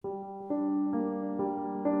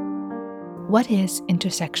What is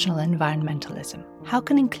intersectional environmentalism? How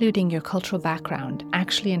can including your cultural background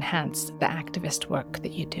actually enhance the activist work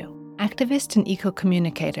that you do? Activist and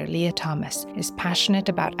eco-communicator LEAH Thomas is passionate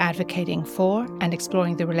about advocating for and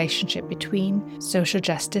exploring the relationship between social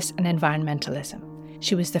justice and environmentalism.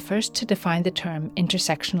 She was the first to define the term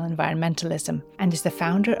intersectional environmentalism and is the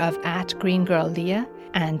founder of @GreenGirlLEAH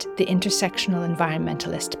and the Intersectional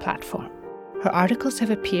Environmentalist platform. Her articles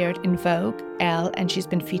have appeared in Vogue, Elle, and she's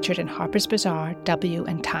been featured in Harper's Bazaar, W,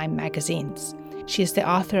 and Time magazines. She is the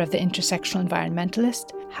author of The Intersectional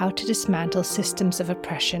Environmentalist: How to Dismantle Systems of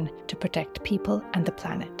Oppression to Protect People and the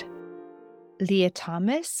Planet. LEAH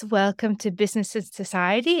Thomas, welcome to Business and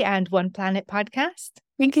Society and One Planet podcast.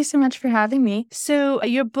 Thank you so much for having me. So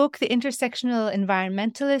your book, The Intersectional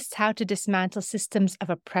Environmentalist: How to Dismantle Systems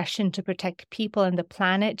of Oppression to Protect People and the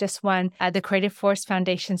Planet, just won the Creative Force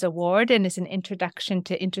Foundation's award and is an introduction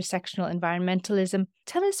to intersectional environmentalism.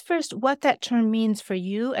 Tell us first what that term means for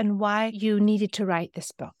you and why you needed to write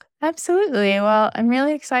this book. Absolutely. Well, I'm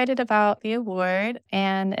really excited about the award,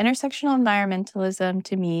 and intersectional environmentalism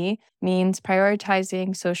to me means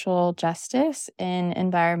prioritizing social justice in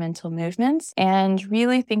environmental movements and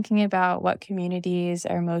really thinking about what communities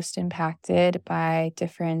are most impacted by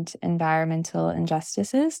different environmental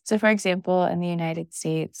injustices. So, for example, in the United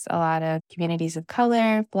States, a lot of communities of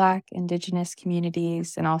color, Black, Indigenous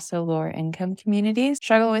communities, and also lower income communities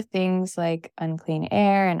struggle with things like unclean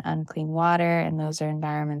air and unclean water, and those are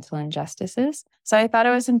environmental injustices. So I thought it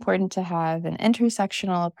was important to have an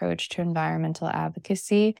intersectional approach to environmental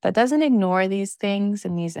advocacy that doesn't ignore these things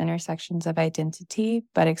and these intersections of identity,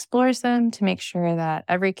 but explores them to make sure that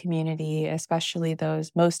every community, especially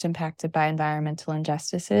those most impacted by environmental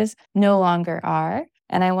injustices, no longer are.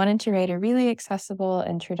 And I wanted to write a really accessible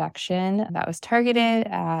introduction that was targeted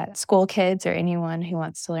at school kids or anyone who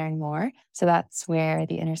wants to learn more. So that's where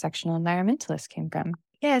the intersectional environmentalist came from.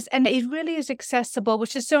 Yes, and it really is accessible,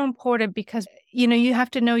 which is so important because, you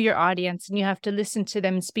have to know your audience and you have to listen to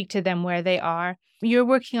them and speak to them where they are. You're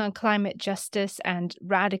working on climate justice and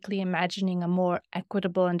radically imagining a more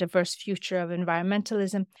equitable and diverse future of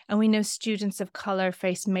environmentalism. And we know students of color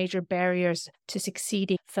face major barriers to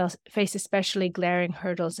succeeding, face especially glaring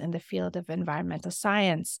hurdles in the field of environmental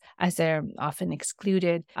science, as they're often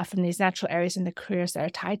excluded from these natural areas in the careers that are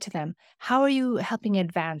tied to them. How are you helping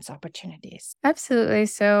advance opportunities? Absolutely.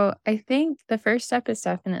 So I think the first step is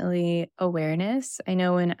definitely awareness. I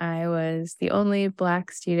know when I was the only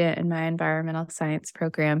Black student in my environmental science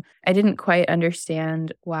program, I didn't quite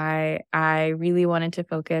understand why I really wanted to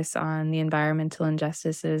focus on the environmental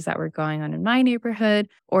injustices that were going on in my neighborhood,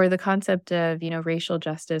 or the concept of, racial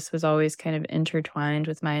justice was always kind of intertwined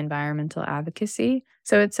with my environmental advocacy.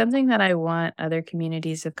 So it's something that I want other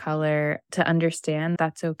communities of color to understand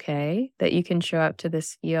that's okay, that you can show up to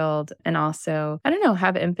this field and also,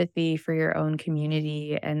 have empathy for your own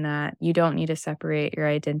community, and that you don't need to separate your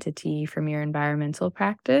identity from your environmental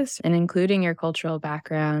practice. And including your cultural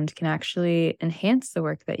background can actually enhance the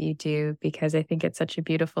work that you do, because I think it's such a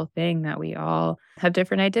beautiful thing that we all have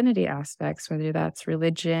different identity aspects, whether that's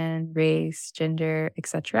religion, race, gender,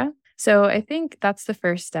 etc. So I think that's the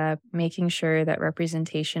first step, making sure that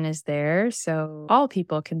representation is there so all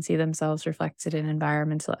people can see themselves reflected in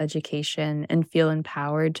environmental education and feel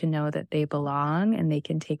empowered to know that they belong and they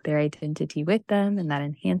can take their identity with them, and that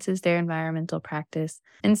enhances their environmental practice.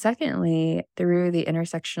 And secondly, through the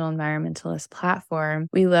Intersectional Environmentalist platform,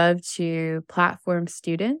 we love to platform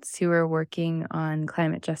students who are working on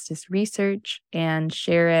climate justice research and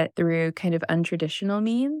share it through kind of untraditional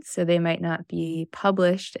means. So they might not be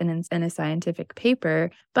published in a scientific paper,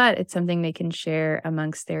 but it's something they can share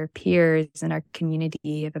amongst their peers in our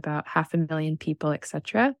community of about 500,000 people,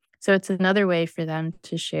 etc. So it's another way for them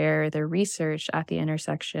to share their research at the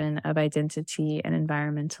intersection of identity and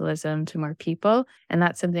environmentalism to more people. And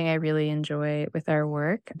that's something I really enjoy with our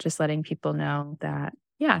work, just letting people know that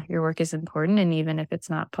your work is important. And even if it's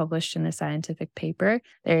not published in a scientific paper,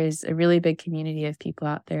 there's a really big community of people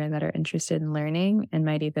out there that are interested in learning and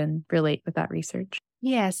might even relate with that research.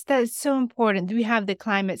 Yes, that is so important. We have the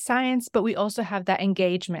climate science, but we also have that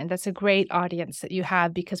engagement. That's a great audience that you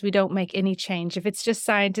have, because we don't make any change. If it's just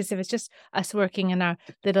scientists, if it's just us working in our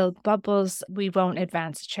little bubbles, we won't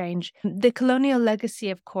advance change. The colonial legacy,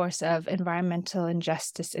 of course, of environmental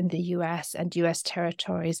injustice in the U.S. and U.S.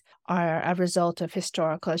 territories are a result of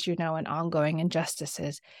historical, as you know, and ongoing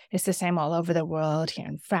injustices. It's the same all over the world, here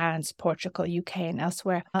in France, Portugal, UK, and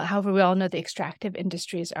elsewhere. However, we all know the extractive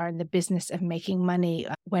industries are in the business of making money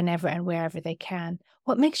whenever and wherever they can.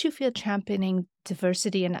 What makes you feel championing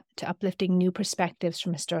diversity and to uplifting new perspectives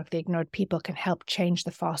from historically ignored people can help change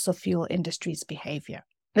the fossil fuel industry's behavior?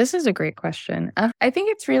 This is a great question. I think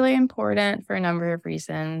it's really important for a number of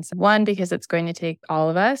reasons. One, because it's going to take all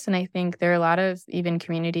of us. And I think there are a lot of even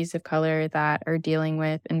communities of color that are dealing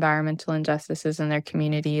with environmental injustices in their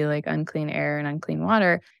community, like unclean air and unclean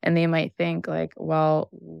water. And they might think like, well,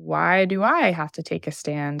 why do I have to take a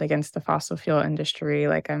stand against the fossil fuel industry?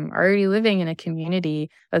 Like I'm already living in a community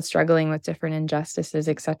that's struggling with different injustices,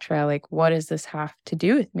 et cetera. Like, what does this have to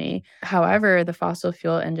do with me? However, the fossil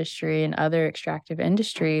fuel industry and other extractive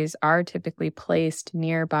industries are typically placed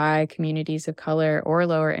nearby communities of color or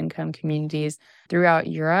lower income communities throughout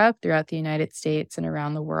Europe, throughout the United States, and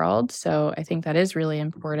around the world. So I think that is really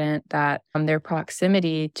important that their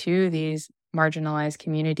proximity to these marginalized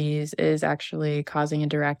communities is actually causing a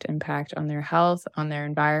direct impact on their health, on their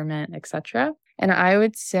environment, et cetera. And I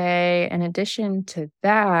would say, in addition to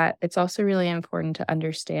that, it's also really important to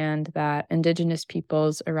understand that Indigenous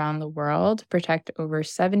peoples around the world protect over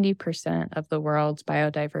 70% of the world's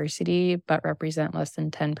biodiversity, but represent less than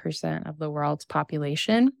 10% of the world's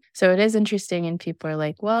population. So it is interesting, and people are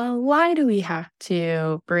like, well, why do we have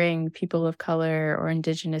to bring people of color or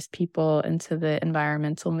Indigenous people into the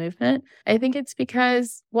environmental movement? I think it's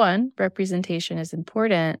because, one, representation is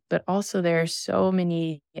important, but also there are so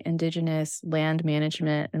many Indigenous land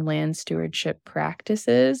management and land stewardship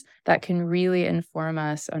practices that can really inform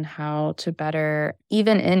us on how to better,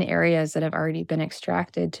 even in areas that have already been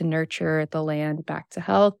extracted, to nurture the land back to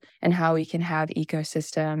health, and how we can have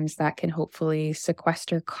ecosystems that can hopefully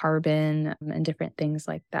sequester carbon and different things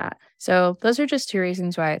like that. So those are just two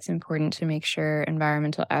reasons why it's important to make sure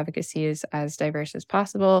environmental advocacy is as diverse as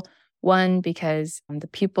possible. One, because the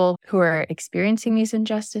people who are experiencing these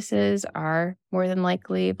injustices are more than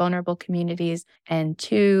likely vulnerable communities. And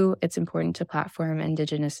two, it's important to platform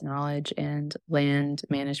Indigenous knowledge and land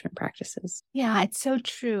management practices. Yeah, it's so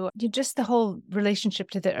true. Just the whole relationship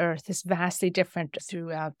to the earth is vastly different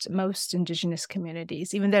throughout most Indigenous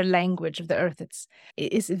communities. Even their language of the earth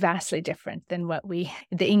is vastly different than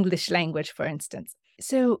the English language, for instance.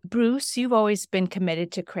 So, Bruce, you've always been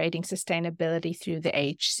committed to creating sustainability through the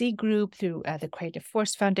AHC group, through the Creative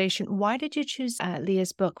Force Foundation. Why did you choose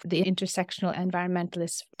LEAH's book, The Intersectional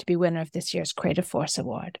Environmentalist, to be winner of this year's Creative Force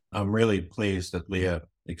Award? I'm really pleased that LEAH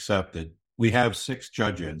accepted. We have 6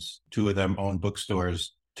 judges. 2 of them own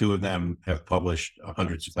bookstores. 2 of them have published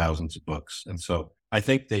hundreds of thousands of books. And so I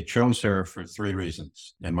think they chose her for 3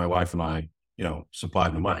 reasons. And my wife and I,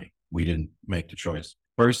 supplied the money. We didn't make the choice.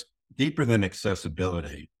 First, deeper than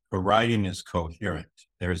accessibility, her writing is coherent.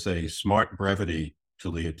 There's a smart brevity to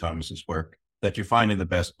Leah Thomas's work that you find in the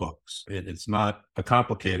best books. It's not a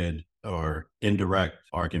complicated or indirect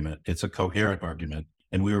argument. It's a coherent argument.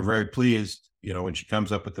 And we were very pleased, when she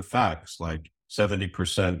comes up with the facts, like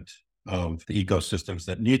 70% of the ecosystems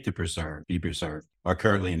that need to be preserved are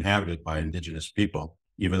currently inhabited by Indigenous people,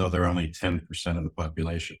 even though they're only 10% of the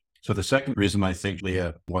population. So the second reason I think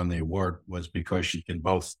LEAH won the award was because she can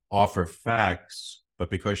both offer facts,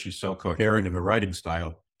 but because she's so coherent in her writing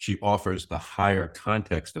style, she offers the higher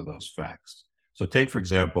context of those facts. So take, for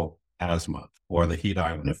example, asthma or the heat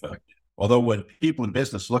island effect. Although when people in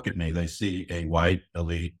business look at me, they see a white,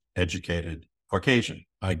 elite, educated Caucasian.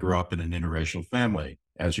 I grew up in an interracial family,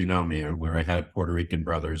 as you know, Mia, where I had Puerto Rican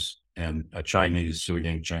brothers and a Chinese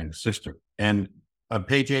Suiying Chinese sister. And on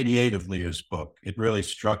page 88 of LEAH's book, it really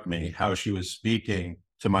struck me how she was speaking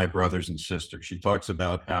to my brothers and sisters. She talks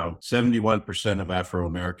about how 71% of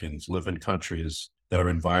Afro-Americans live in countries that are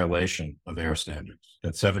in violation of air standards,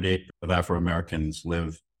 that 78% of Afro-Americans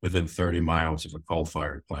live within 30 miles of a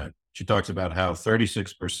coal-fired plant. She talks about how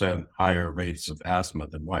 36% higher rates of asthma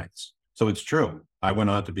than whites. So it's true. I went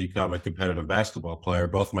on to become a competitive basketball player.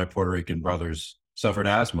 Both my Puerto Rican brothers suffered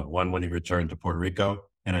asthma, one when he returned to Puerto Rico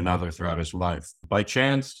and another throughout his life. By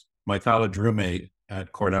chance, my college roommate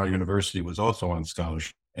at Cornell University was also on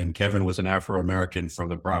scholarship, and Kevin was an Afro-American from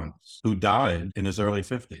the Bronx who died in his early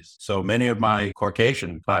 50s. So many of my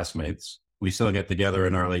Caucasian classmates, we still get together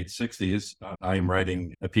in our late 60s. I am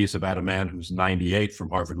writing a piece about a man who's 98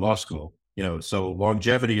 from Harvard Law School. So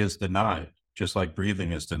longevity is denied, just like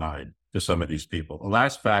breathing is denied to some of these people. The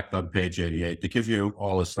last fact on page 88, to give you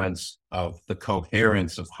all a sense of the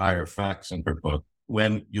coherence of higher facts in her book.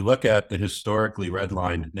 When you look at the historically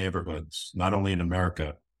redlined neighborhoods, not only in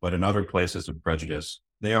America, but in other places of prejudice,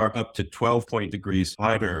 they are up to 12 degrees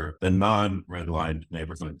hotter than non-redlined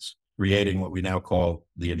neighborhoods, creating what we now call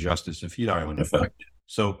the injustice of heat island effect.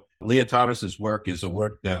 So LEAH Thomas's work is a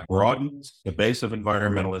work that broadens the base of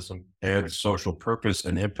environmentalism, adds social purpose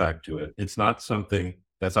and impact to it. It's not something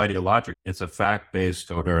that's ideological. It's a fact-based,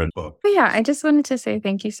 coherent book. Yeah, I just wanted to say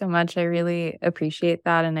thank you so much. I really appreciate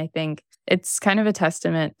that. And I think it's kind of a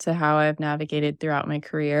testament to how I've navigated throughout my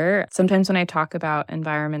career. Sometimes when I talk about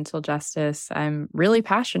environmental justice, I'm really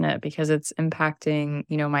passionate because it's impacting,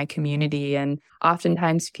 my community. And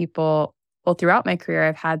oftentimes people, well, throughout my career,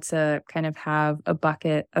 I've had to kind of have a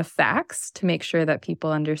bucket of facts to make sure that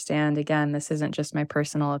people understand, again, this isn't just my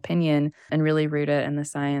personal opinion, and really root it in the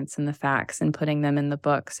science and the facts and putting them in the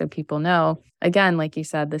book so people know, again, like you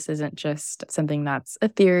said, this isn't just something that's a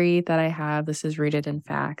theory that I have. This is rooted in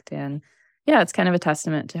fact. And yeah, it's kind of a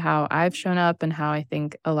testament to how I've shown up and how I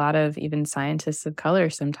think a lot of even scientists of color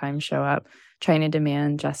sometimes show up trying to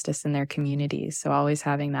demand justice in their communities. So always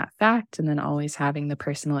having that fact and then always having the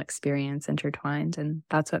personal experience intertwined. And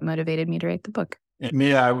that's what motivated me to write the book. And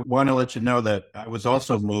Mia, I want to let you know that I was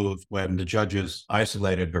also moved when the judges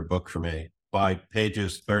isolated her book for me by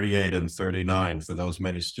pages 38 and 39 for those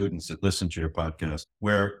many students that listen to your podcast,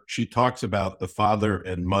 where she talks about the father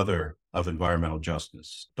and mother of environmental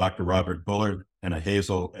justice, Dr. Robert Bullard and a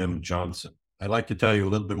Hazel M. Johnson. I'd like to tell you a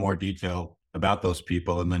little bit more detail about those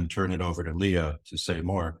people and then turn it over to LEAH to say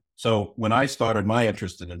more. So when I started my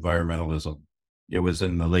interest in environmentalism, it was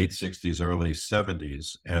in the late 60s, early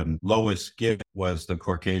 70s, and Lois Gibb was the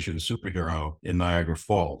Caucasian superhero in Niagara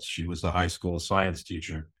Falls. She was the high school science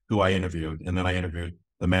teacher who I interviewed, and then I interviewed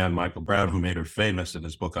the man, Michael Brown, who made her famous in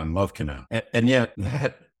his book on Love Canal. And yet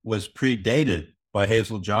that was predated by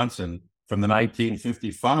Hazel Johnson from the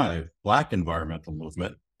 1955 Black environmental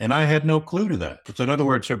movement, and I had no clue to that. So in other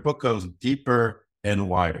words, her book goes deeper and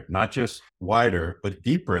wider, not just wider, but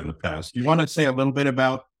deeper in the past. You want to say a little bit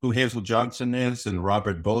about who Hazel Johnson is and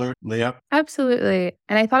Robert Bullard, LEAH? Absolutely.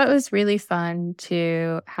 And I thought it was really fun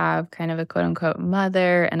to have kind of a quote unquote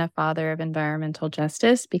mother and a father of environmental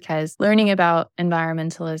justice, because learning about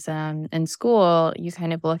environmentalism in school, you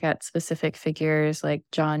kind of look at specific figures like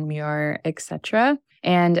John Muir, etc.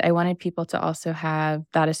 And I wanted people to also have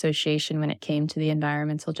that association when it came to the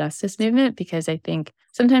environmental justice movement, because I think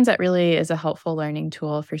sometimes that really is a helpful learning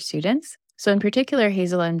tool for students. So in particular,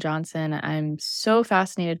 Hazel M. Johnson, I'm so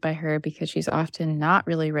fascinated by her because she's often not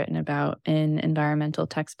really written about in environmental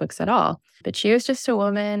textbooks at all. But she was just a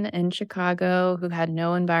woman in Chicago who had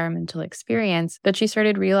no environmental experience, but she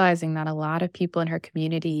started realizing that a lot of people in her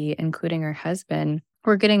community, including her husband,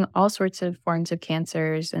 were getting all sorts of forms of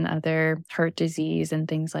cancers and other heart disease and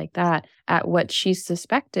things like that at what she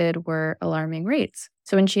suspected were alarming rates.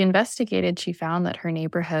 So when she investigated, she found that her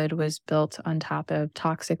neighborhood was built on top of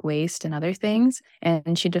toxic waste and other things.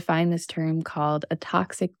 And she defined this term called a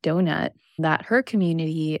toxic donut, that her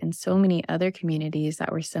community and so many other communities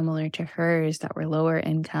that were similar to hers, that were lower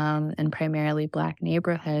income and primarily Black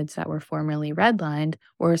neighborhoods that were formerly redlined,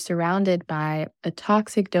 were surrounded by a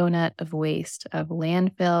toxic donut of waste, of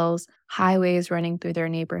landfills, highways running through their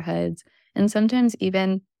neighborhoods, and sometimes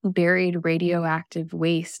even buried radioactive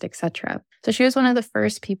waste, etc. So she was one of the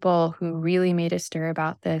first people who really made a stir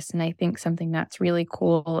about this. And I think something that's really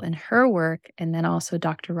cool in her work, and then also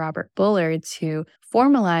Dr. Robert Bullard, to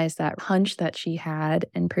formalize that hunch that she had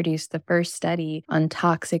and produced the first study on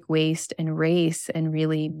toxic waste and race and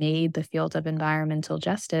really made the field of environmental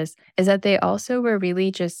justice, is that they also were really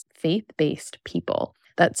just faith-based people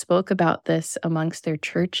that spoke about this amongst their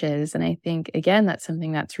churches. And I think, again, that's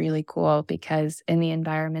something that's really cool, because in the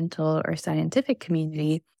environmental or scientific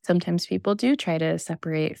community, sometimes people do try to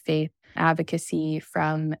separate faith advocacy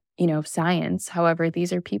from, science. However,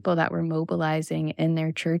 these are people that were mobilizing in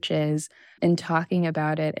their churches and talking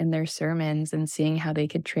about it in their sermons and seeing how they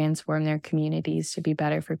could transform their communities to be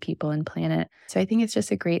better for people and planet. So I think it's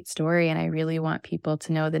just a great story. And I really want people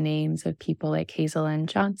to know the names of people like Hazel M.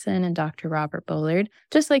 Johnson and Dr. Robert Bullard,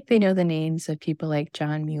 just like they know the names of people like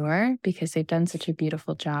John Muir, because they've done such a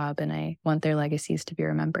beautiful job. And I want their legacies to be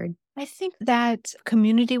remembered. I think that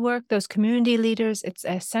community work, those community leaders, it's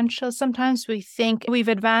essential. Sometimes we think we've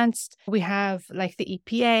advanced, we have like the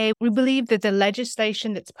EPA. We believe that the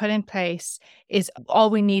legislation that's put in place is all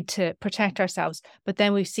we need to protect ourselves. But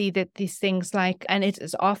then we see that these things like, and it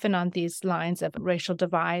is often on these lines of racial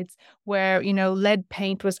divides where, lead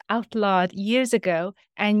paint was outlawed years ago,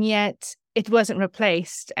 and yet it wasn't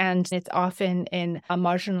replaced, and it's often in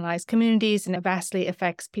marginalized communities, and it vastly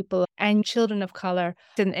affects people and children of color,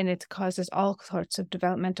 and it causes all sorts of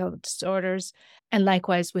developmental disorders. And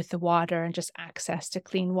likewise with the water and just access to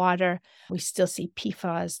clean water, we still see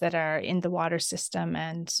PFAS that are in the water system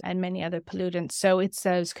and many other pollutants. So it's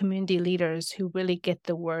those community leaders who really get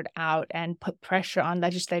the word out and put pressure on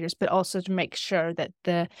legislators, but also to make sure that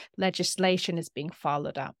the legislation is being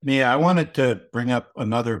followed up. Mia, I wanted to bring up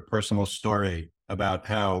another personal story about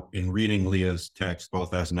how, in reading LEAH's text,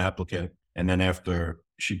 both as an applicant and then after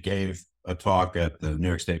she gave a talk at the New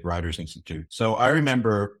York State Writers Institute. So I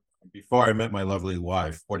remember before I met my lovely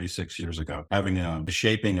wife 46 years ago, having a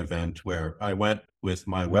shaping event where I went with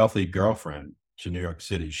my wealthy girlfriend to New York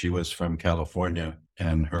City. She was from California,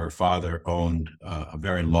 and her father owned a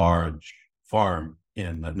very large farm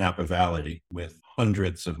in the Napa Valley with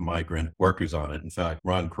hundreds of migrant workers on it. In fact,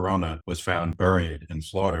 Ron Corona was found buried and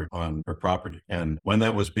slaughtered on her property. And when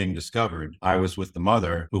that was being discovered, I was with the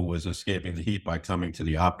mother who was escaping the heat by coming to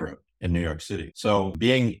the opera in New York City. So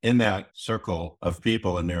being in that circle of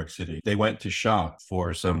people in New York City, they went to shop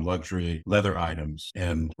for some luxury leather items.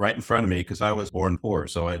 And right in front of me, because I was born poor,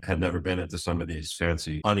 so I had never been into some of these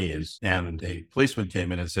fancy unease. And a policeman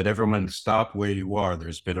came in and said, "Everyone stop where you are.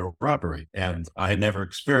 There's been a robbery." And I had never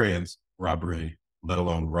experienced robbery, let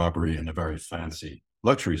alone robbery in a very fancy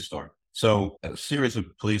luxury store. So a series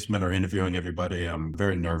of policemen are interviewing everybody. I'm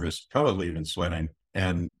very nervous, probably even sweating.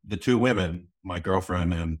 And the two women, my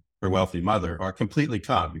girlfriend and her wealthy mother, are completely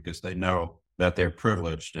calm because they know that they're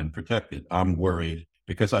privileged and protected. I'm worried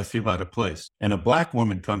because I feel out of place. And a Black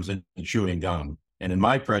woman comes in chewing gum. And in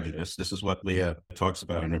my prejudice, this is what LEAH talks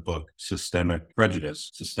about in her book, systemic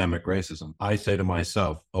prejudice, systemic racism. I say to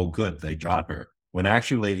myself, oh, good, they got her. When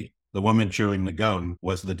actually the woman chewing the gum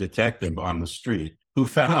was the detective on the street who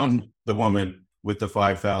found the woman with the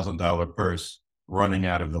 $5,000 purse running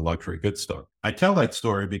out of the luxury goods store. I tell that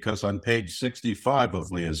story because on page 65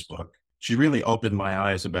 of LEAH's book, she really opened my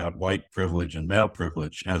eyes about white privilege and male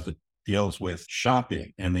privilege as it deals with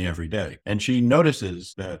shopping and the everyday. And she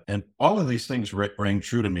notices that, and all of these things rang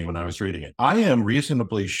true to me when I was reading it. I am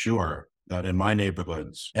reasonably sure that in my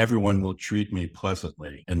neighborhoods, everyone will treat me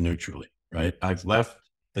pleasantly and neutrally, right? I've left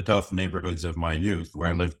the tough neighborhoods of my youth where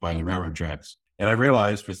I lived by the railroad tracks. And I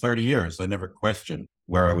realized for 30 years, I never questioned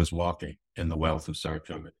where I was walking in the wealth of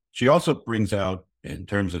Saratoga. She also brings out, in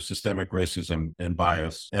terms of systemic racism and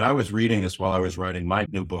bias, and I was reading this while I was writing my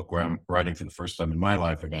new book, where I'm writing for the first time in my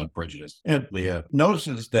life about prejudice. And LEAH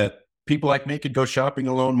notices that people like me could go shopping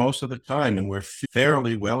alone most of the time, and we're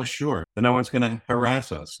fairly well assured that no one's going to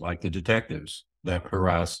harass us like the detectives that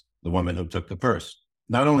harassed the woman who took the purse.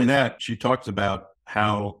 Not only that, she talks about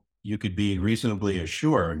how you could be reasonably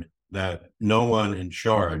assured that no one in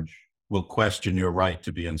charge will question your right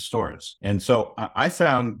to be in stores. And so I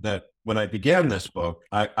found that when I began this book,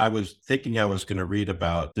 I was thinking I was going to read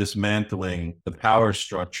about dismantling the power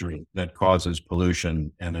structure that causes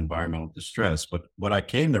pollution and environmental distress. But what I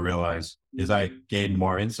came to realize is I gained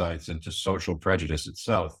more insights into social prejudice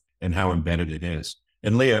itself and how embedded it is.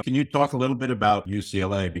 And LEAH, can you talk a little bit about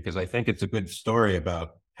UCLA? Because I think it's a good story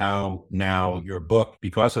about how now your book,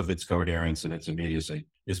 because of its coherence and its immediacy,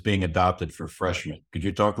 is being adopted for freshmen. Could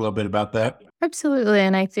you talk a little bit about that? Absolutely.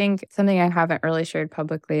 And I think something I haven't really shared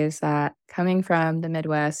publicly is that coming from the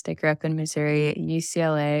Midwest, I grew up in Missouri.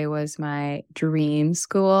 UCLA was my dream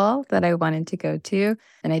school that I wanted to go to,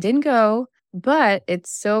 and I didn't go. But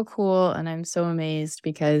it's so cool, and I'm so amazed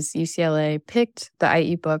because UCLA picked the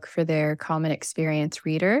IE book for their Common Experience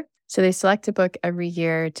reader. So they select a book every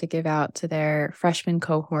year to give out to their freshman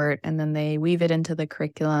cohort, and then they weave it into the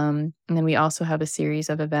curriculum. And then we also have a series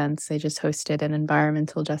of events. They just hosted an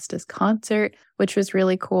environmental justice concert, which was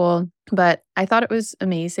really cool. But I thought it was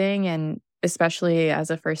amazing, and especially as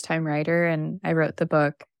a first-time writer, and I wrote the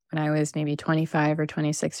book when I was maybe 25 or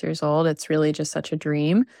 26 years old. It's really just such a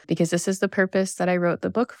dream because this is the purpose that I wrote the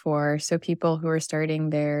book for. So people who are starting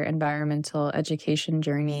their environmental education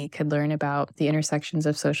journey could learn about the intersections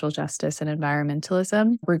of social justice and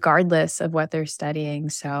environmentalism, regardless of what they're studying.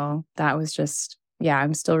 So that was just, yeah,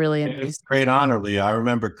 I'm still really amazed. It's a great honor, LEAH. I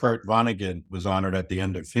remember Kurt Vonnegut was honored at the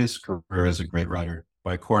end of his career as a great writer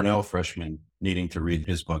by Cornell freshmen needing to read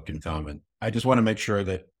his book in common. I just want to make sure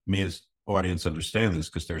that me as audience understand this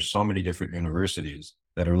because there's so many different universities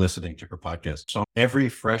that are listening to her podcast. So every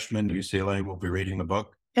freshman at UCLA will be reading the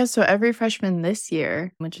book. Yeah, so every freshman this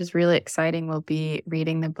year, which is really exciting, will be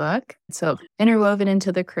reading the book. So interwoven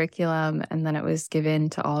into the curriculum, and then it was given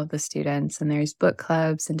to all of the students. And there's book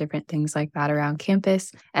clubs and different things like that around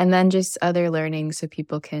campus. And then just other learning so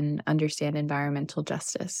people can understand environmental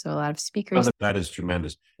justice. So a lot of speakers. Oh, that is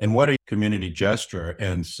tremendous. And what a community gesture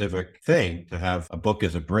and civic thing to have a book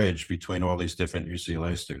as a bridge between all these different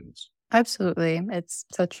UCLA students. Absolutely. It's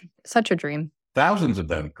such a dream. Thousands of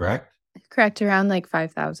them, correct? Correct, around like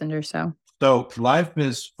 5,000 or so. So life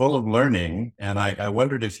is full of learning. And I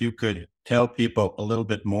wondered if you could tell people a little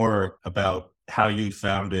bit more about how you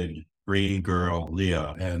founded Green Girl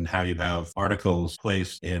LEAH and how you have articles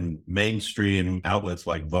placed in mainstream outlets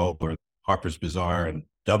like Vogue or Harper's Bazaar and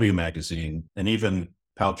W Magazine and even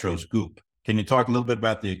Paltrow's Goop. Can you talk a little bit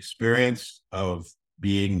about the experience of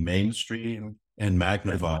being mainstream and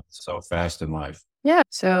magnified so fast in life? Yeah.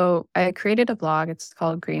 So I created a blog. It's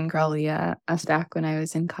called Green Girl Leah. Back when I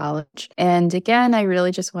was in college. And again, I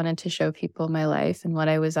really just wanted to show people my life and what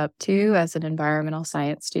I was up to as an environmental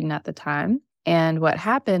science student at the time. And what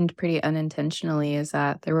happened pretty unintentionally is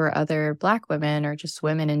that there were other Black women or just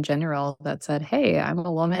women in general that said, hey, I'm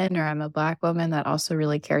a woman or I'm a Black woman that also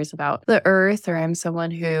really cares about the earth, or I'm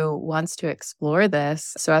someone who wants to explore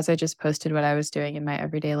this. So as I just posted what I was doing in my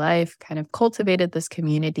everyday life, kind of cultivated this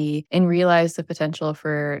community and realized the potential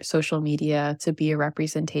for social media to be a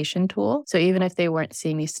representation tool. So even if they weren't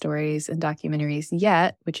seeing these stories and documentaries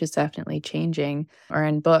yet, which is definitely changing, or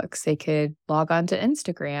in books, they could log on to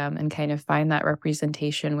Instagram and kind of find that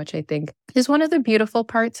representation, which I think is one of the beautiful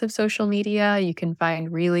parts of social media. You can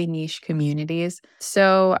find really niche communities.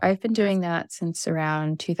 So I've been doing that since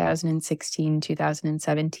around 2016,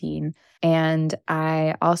 2017. And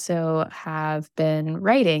I also have been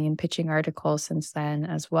writing and pitching articles since then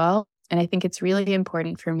as well. And I think it's really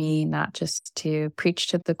important for me not just to preach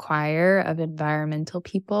to the choir of environmental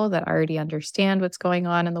people that already understand what's going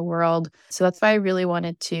on in the world. So that's why I really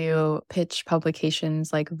wanted to pitch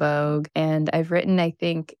publications like Vogue. And I've written, I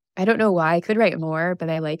don't know why I could write more, but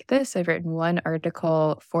I like this. I've written one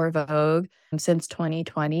article for Vogue since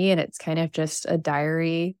 2020, and it's kind of just a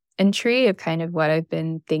diary entry of kind of what I've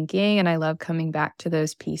been thinking. And I love coming back to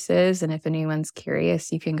those pieces. And if anyone's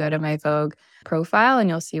curious, you can go to my Vogue profile and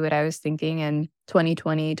you'll see what I was thinking in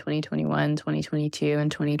 2020, 2021, 2022,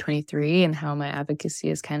 and 2023, and how my advocacy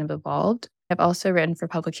has kind of evolved. I've also written for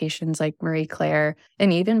publications like Marie Claire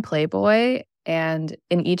and even Playboy. And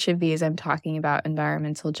in each of these, I'm talking about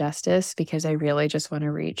environmental justice because I really just want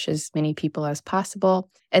to reach as many people as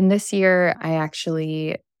possible. And this year, I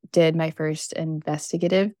actually did my first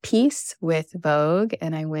investigative piece with Vogue,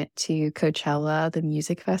 and I went to Coachella, the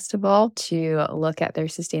music festival, to look at their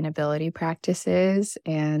sustainability practices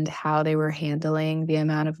and how they were handling the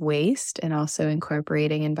amount of waste and also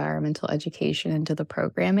incorporating environmental education into the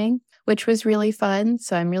programming, which was really fun.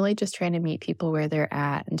 So I'm really just trying to meet people where they're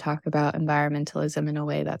at and talk about environmentalism in a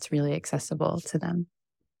way that's really accessible to them.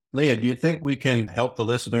 Leah, do you think we can help the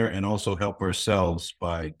listener and also help ourselves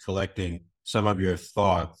by collecting some of your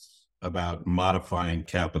thoughts about modifying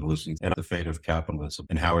capitalism and the fate of capitalism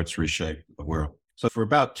and how it's reshaped the world? So for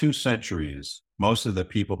about 2 centuries, most of the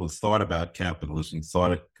people who thought about capitalism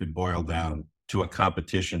thought it could boil down to a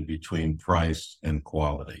competition between price and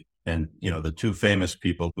quality. And, the two famous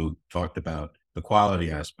people who talked about the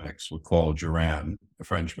quality aspects were called Duran, a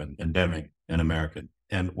Frenchman, and Deming, an American.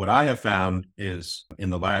 And what I have found is in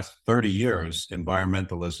the last 30 years,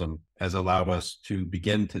 environmentalism has allowed us to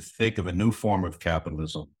begin to think of a new form of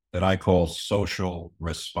capitalism that I call social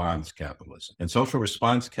response capitalism. And social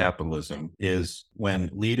response capitalism is when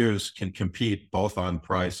leaders can compete both on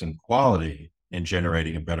price and quality in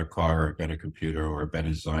generating a better car or a better computer or a better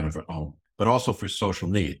design of a home, but also for social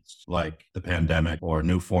needs like the pandemic or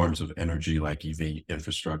new forms of energy like EV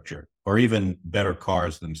infrastructure, or even better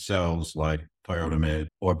cars themselves like Toyota made,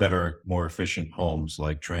 or better, more efficient homes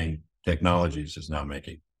like Train Technologies is now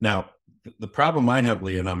making. Now, the problem I have,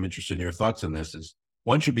 Lee, and I'm interested in your thoughts on this, is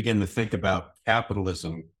once you begin to think about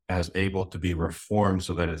capitalism as able to be reformed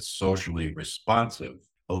so that it's socially responsive,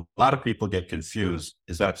 a lot of people get confused.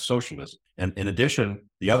 Is that socialism? And in addition,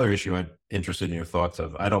 the other issue I'm interested in your thoughts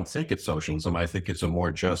of, I don't think it's socialism. I think it's a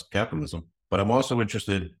more just capitalism. But I'm also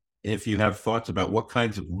interested if you have thoughts about what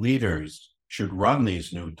kinds of leaders should run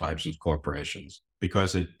these new types of corporations,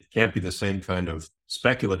 because it can't be the same kind of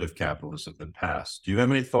speculative capitalism in the past. Do you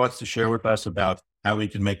have any thoughts to share with us about how we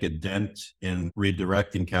can make a dent in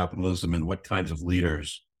redirecting capitalism and what kinds of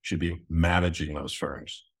leaders should be managing those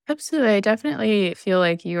firms? Absolutely. I definitely feel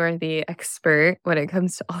like you are the expert when it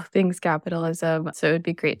comes to all things capitalism. So it would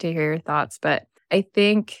be great to hear your thoughts. But I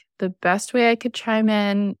think the best way I could chime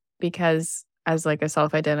in, because as like a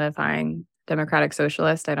self-identifying democratic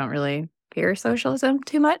socialist, I don't really fear socialism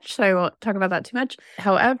too much. So I won't talk about that too much.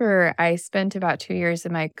 However, I spent about 2 years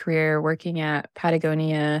of my career working at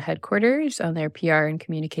Patagonia headquarters on their PR and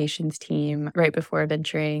communications team right before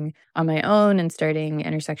venturing on my own and starting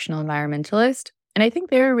Intersectional Environmentalist. And I think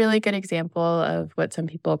they're a really good example of what some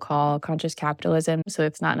people call conscious capitalism. So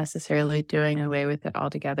it's not necessarily doing away with it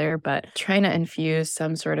altogether, but trying to infuse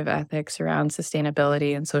some sort of ethics around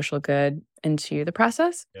sustainability and social good into the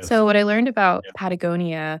process. Yes. So what I learned about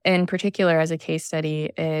Patagonia in particular as a case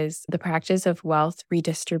study is the practice of wealth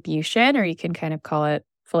redistribution, or you can kind of call it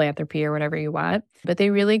philanthropy or whatever you want. But they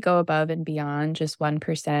really go above and beyond just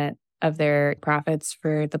 1% of their profits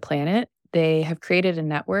for the planet. they have created a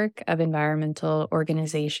network of environmental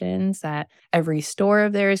organizations that every store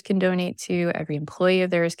of theirs can donate to, every employee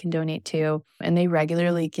of theirs can donate to, and they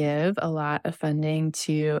regularly give a lot of funding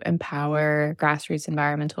to empower grassroots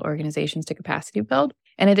environmental organizations to capacity build.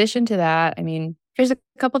 In addition to that, I mean, there's a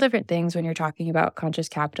couple different things when you're talking about conscious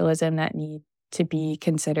capitalism that need to be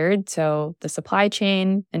considered. So the supply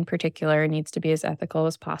chain in particular needs to be as ethical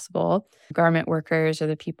as possible. Garment workers or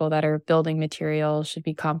the people that are building materials should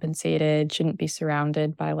be compensated, shouldn't be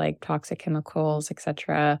surrounded by like toxic chemicals, et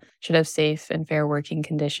cetera, should have safe and fair working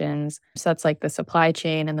conditions. So that's like the supply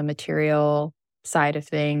chain, and the material side of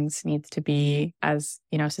things needs to be as,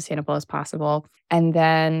 sustainable as possible. And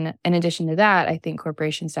then in addition to that, I think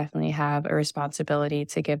corporations definitely have a responsibility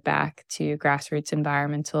to give back to grassroots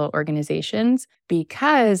environmental organizations,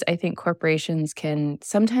 because I think corporations can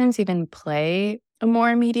sometimes even play a more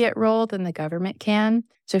immediate role than the government can.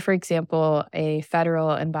 So for example, a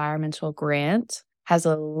federal environmental grant has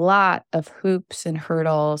a lot of hoops and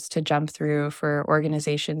hurdles to jump through for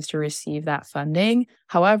organizations to receive that funding.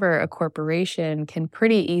 However, a corporation can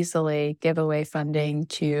pretty easily give away funding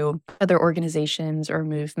to other organizations or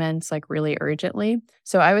movements like really urgently.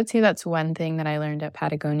 So I would say that's one thing that I learned at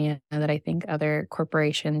Patagonia that I think other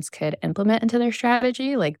corporations could implement into their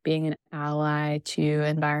strategy, like being an ally to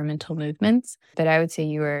environmental movements. But I would say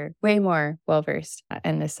you are way more well-versed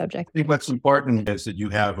in this subject. I think what's important is that you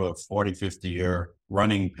have a 40, 50-year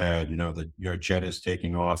running pad, that your jet is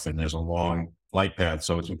taking off and there's a long flight path.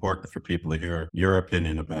 So it's important for people to hear your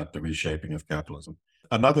opinion about the reshaping of capitalism.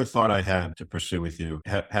 Another thought I had to pursue with you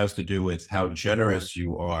has to do with how generous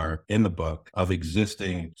you are in the book of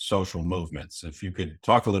existing social movements. If you could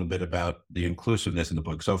talk a little bit about the inclusiveness in the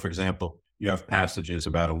book. So, for example, you have passages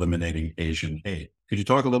about eliminating Asian hate. Could you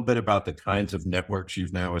talk a little bit about the kinds of networks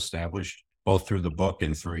you've now established, both through the book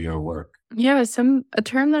and through your work? Yeah, a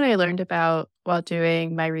term that I learned about while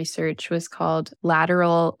doing my research was called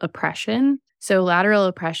lateral oppression. So lateral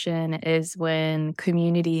oppression is when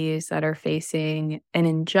communities that are facing an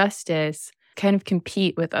injustice kind of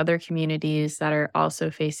compete with other communities that are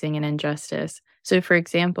also facing an injustice. So for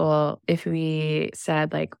example, if we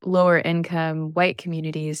said like lower income white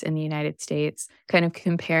communities in the United States, kind of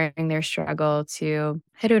comparing their struggle to,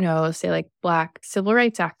 I don't know, say like Black civil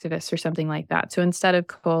rights activists or something like that. So instead of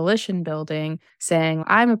coalition building, saying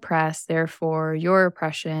I'm oppressed, therefore your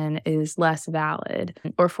oppression is less valid.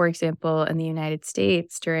 Or for example, in the United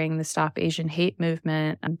States during the Stop Asian Hate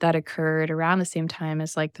movement that occurred around the same time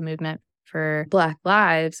as like the movement for Black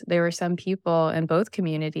lives, there were some people in both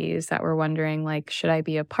communities that were wondering, like, should I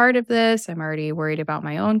be a part of this? I'm already worried about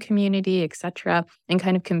my own community, etc., and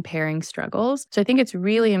kind of comparing struggles. So I think it's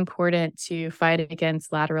really important to fight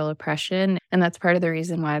against lateral oppression. And that's part of the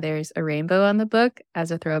reason why there's a rainbow on the book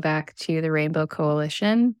as a throwback to the Rainbow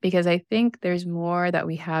Coalition, because I think there's more that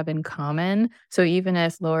we have in common. So even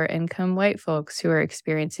as lower income white folks who are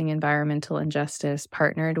experiencing environmental injustice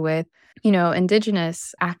partnered with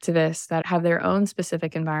Indigenous activists that have their own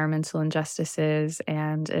specific environmental injustices,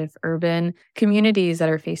 and if urban communities that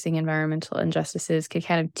are facing environmental injustices could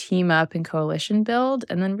kind of team up and coalition build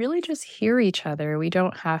and then really just hear each other. We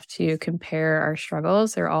don't have to compare our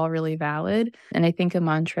struggles. They're all really valid. And I think a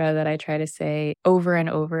mantra that I try to say over and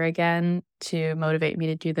over again to motivate me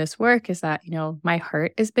to do this work is that, my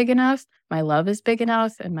heart is big enough, my love is big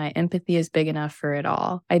enough, and my empathy is big enough for it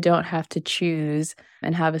all. I don't have to choose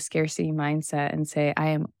and have a scarcity mindset and say, I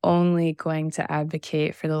am only going to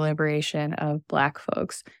advocate for the liberation of Black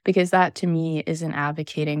folks, because that to me isn't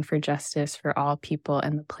advocating for justice for all people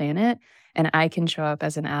and the planet. And I can show up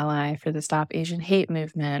as an ally for the Stop Asian Hate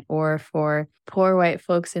movement or for poor white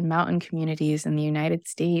folks in mountain communities in the United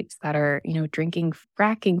States that are, drinking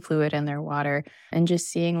fracking fluid in their water, and just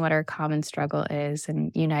seeing what our common struggle is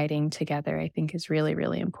and uniting together, I think is really,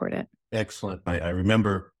 really important. Excellent. I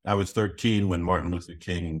remember I was 13 when Martin Luther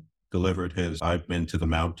King delivered his I've Been to the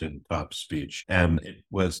Mountaintop speech, and it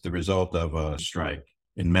was the result of a strike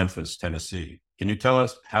in Memphis, Tennessee. Can you tell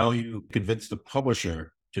us how you convinced the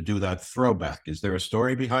publisher to do that throwback? Is there a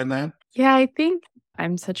story behind that? Yeah, I think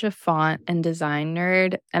I'm such a font and design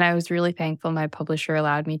nerd, and I was really thankful my publisher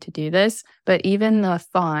allowed me to do this. But even the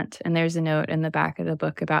font, and there's a note in the back of the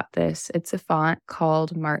book about this, it's a font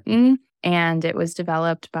called Martin, and it was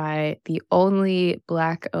developed by the only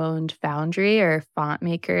Black-owned foundry or font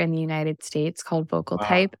maker in the United States called Vocal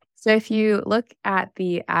Type. So if you look at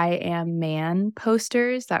the I Am Man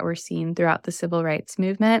posters that were seen throughout the civil rights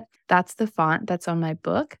movement, that's the font that's on my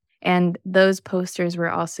book. And those posters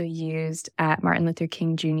were also used at Martin Luther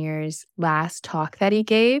King Jr.'s last talk that he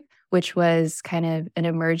gave, which was kind of an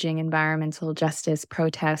emerging environmental justice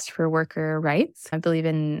protest for worker rights.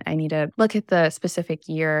 I need to look at the specific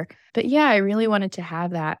year. But yeah, I really wanted to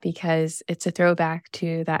have that because it's a throwback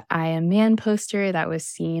to that I Am Man poster that was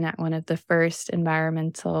seen at one of the first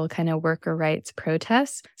environmental kind of worker rights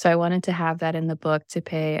protests. So I wanted to have that in the book to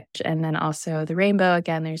pay. And then also the rainbow.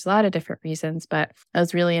 Again, there's a lot of different reasons, but I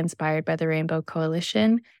was really inspired by the Rainbow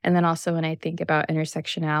Coalition. And then also when I think about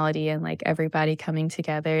intersectionality and like everybody coming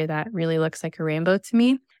together, that really looks like a rainbow to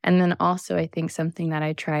me. And then also I think something that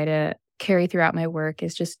I try to carry throughout my work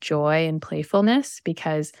is just joy and playfulness,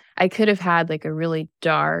 because I could have had like a really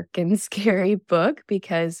dark and scary book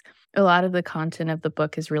because a lot of the content of the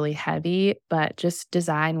book is really heavy, but just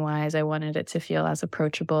design-wise, I wanted it to feel as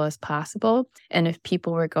approachable as possible. And if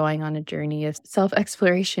people were going on a journey of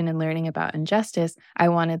self-exploration and learning about injustice, I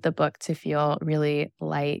wanted the book to feel really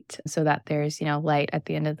light so that there's, light at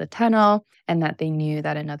the end of the tunnel and that they knew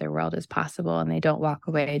that another world is possible and they don't walk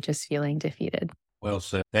away just feeling defeated. Well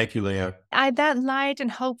said. Thank you, Leah. That light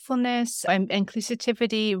and hopefulness and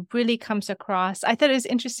inclusivity really comes across. I thought it was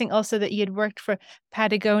interesting also that you had worked for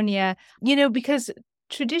Patagonia, because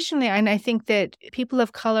traditionally, and I think that people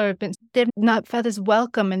of color they've not felt as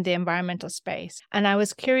welcome in the environmental space. And I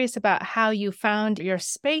was curious about how you found your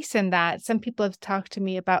space in that. Some people have talked to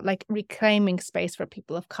me about like reclaiming space for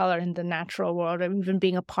people of color in the natural world, or even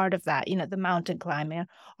being a part of that, the mountain climbing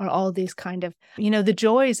or all these kind of, the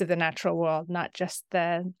joys of the natural world, not just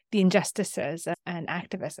the injustices and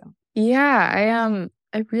activism. Yeah,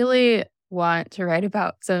 I really want to write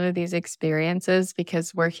about some of these experiences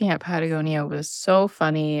because working at Patagonia was so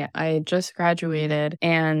funny. I just graduated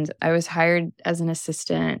and I was hired as an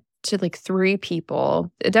assistant to like 3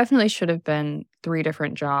 people. It definitely should have been 3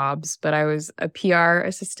 different jobs, but I was a PR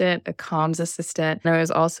assistant, a comms assistant, and I was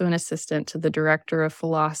also an assistant to the director of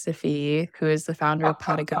philosophy, who is the founder of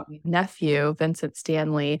Patagonia's nephew, Vincent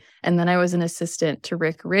Stanley. And then I was an assistant to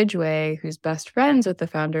Rick Ridgway, who's best friends with the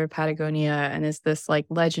founder of Patagonia and is this like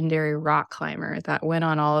legendary rock climber that went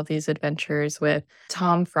on all of these adventures with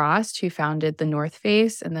Tom Frost, who founded the North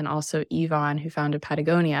Face, and then also Yvonne, who founded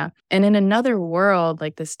Patagonia. And in another world,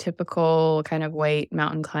 like this typical kind of white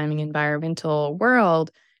mountain climbing environmental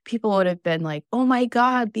world, people would have been like, oh my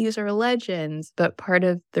God, these are legends. But part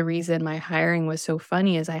of the reason my hiring was so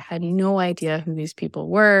funny is I had no idea who these people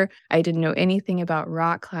were. I didn't know anything about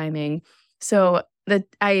rock climbing. So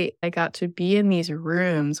I got to be in these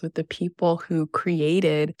rooms with the people who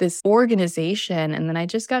created this organization. And then I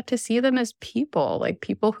just got to see them as people, like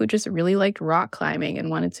people who just really liked rock climbing and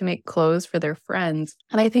wanted to make clothes for their friends.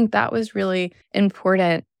 And I think that was really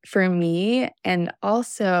important for me. And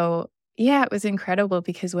also, yeah, it was incredible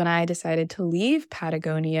because when I decided to leave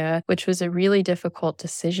Patagonia, which was a really difficult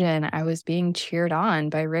decision, I was being cheered on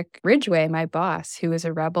by Rick Ridgway, my boss, who was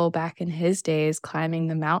a rebel back in his days climbing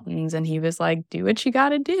the mountains. And he was like, do what you got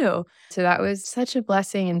to do. So that was such a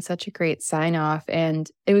blessing and such a great sign off. And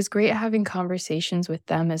it was great having conversations with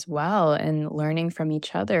them as well and learning from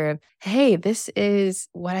each other of, hey, this is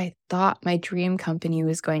what I thought my dream company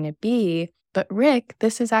was going to be. But Rick,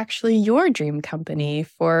 this is actually your dream company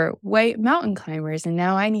for white mountain climbers. And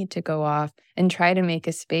now I need to go off and try to make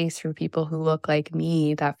a space for people who look like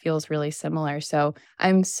me that feels really similar. So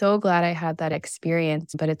I'm so glad I had that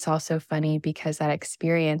experience. But it's also funny because that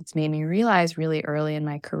experience made me realize really early in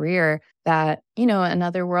my career that,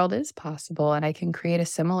 another world is possible and I can create a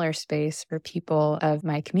similar space for people of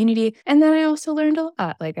my community. And then I also learned a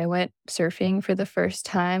lot. Like I went surfing for the first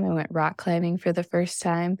time. I went rock climbing for the first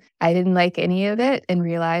time. I didn't like any of it and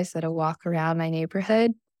realized that a walk around my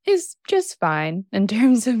neighborhood is just fine in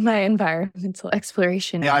terms of my environmental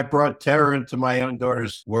exploration. Yeah, I brought terror into my young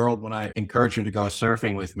daughter's world when I encouraged her to go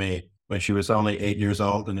surfing with me when she was only 8 years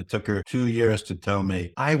old, and it took her 2 years to tell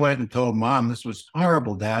me. I went and told Mom, this was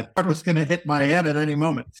horrible, Dad. It was going to hit my head at any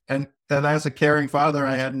moment. And that as a caring father,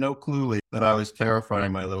 I had no clue that I was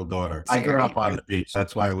terrifying my little daughter. I grew up on the beach.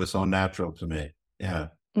 That's why it was so natural to me. Yeah.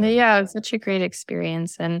 Yeah, it was such a great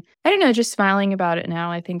experience. And I don't know, just smiling about it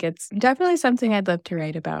now, I think it's definitely something I'd love to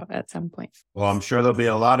write about at some point. Well, I'm sure there'll be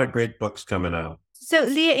a lot of great books coming out. So,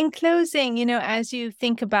 Leah, in closing, as you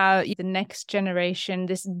think about the next generation,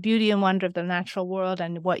 this beauty and wonder of the natural world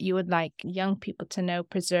and what you would like young people to know,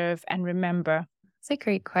 preserve, and remember. It's a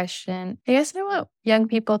great question. I guess I want young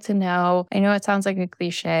people to know, I know it sounds like a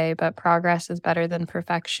cliche, but progress is better than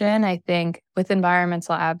perfection. I think with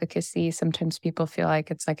environmental advocacy, sometimes people feel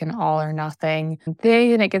like it's like an all or nothing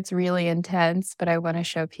thing and it gets really intense. But I want to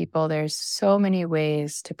show people there's so many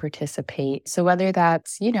ways to participate. So whether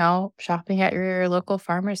that's, shopping at your local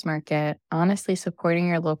farmer's market, honestly, supporting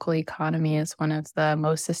your local economy is one of the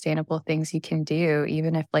most sustainable things you can do,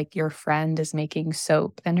 even if like your friend is making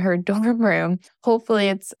soap in her dorm room. Hopefully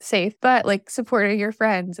it's safe, but like supporting your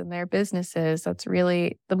friends and their businesses, that's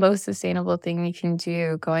really the most sustainable thing you can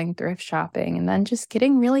do, going thrift shopping. And then just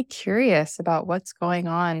getting really curious about what's going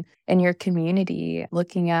on in your community,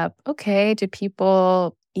 looking up, okay, do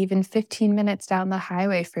people even 15 minutes down the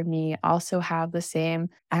highway from me also have the same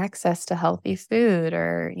access to healthy food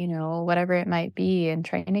or, whatever it might be, and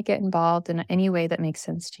trying to get involved in any way that makes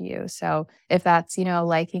sense to you. So if that's,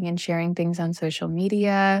 liking and sharing things on social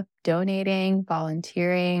media, donating,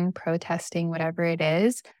 volunteering, protesting, whatever it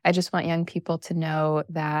is, I just want young people to know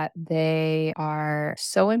that they are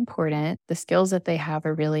so important. The skills that they have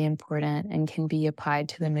are really important and can be applied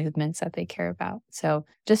to the movements that they care about. So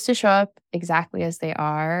just to show up exactly as they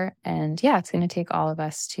are. And yeah, it's going to take all of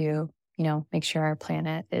us to, make sure our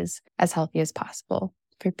planet is as healthy as possible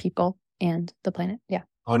for people and the planet. Yeah.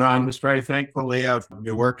 Oh, no, I'm just very thankful, Leah.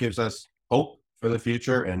 Your work gives us hope for the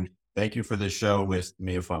future. And thank you for this show with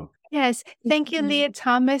Mia Funk. Yes. Thank you, Leah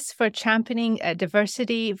Thomas, for championing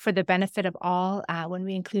diversity for the benefit of all. When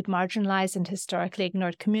we include marginalized and historically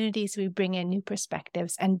ignored communities, we bring in new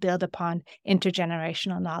perspectives and build upon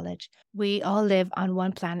intergenerational knowledge. We all live on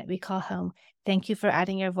one planet we call home. Thank you for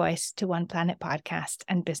adding your voice to One Planet Podcast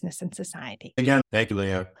and Business and Society. Again, thank you,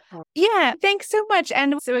 Leah. Yeah, thanks so much.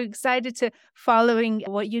 And so excited to following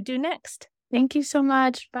what you do next. Thank you so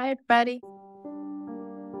much. Bye, everybody.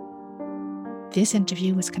 This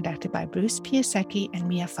interview was conducted by Bruce Piasecki and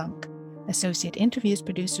Mia Funk. Associate interviews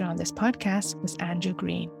producer on this podcast was Andrew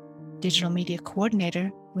Green. Digital media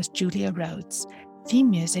coordinator was Julia Rhodes.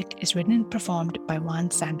 Theme music is written and performed by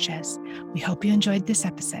Juan Sanchez. We hope you enjoyed this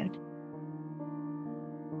episode.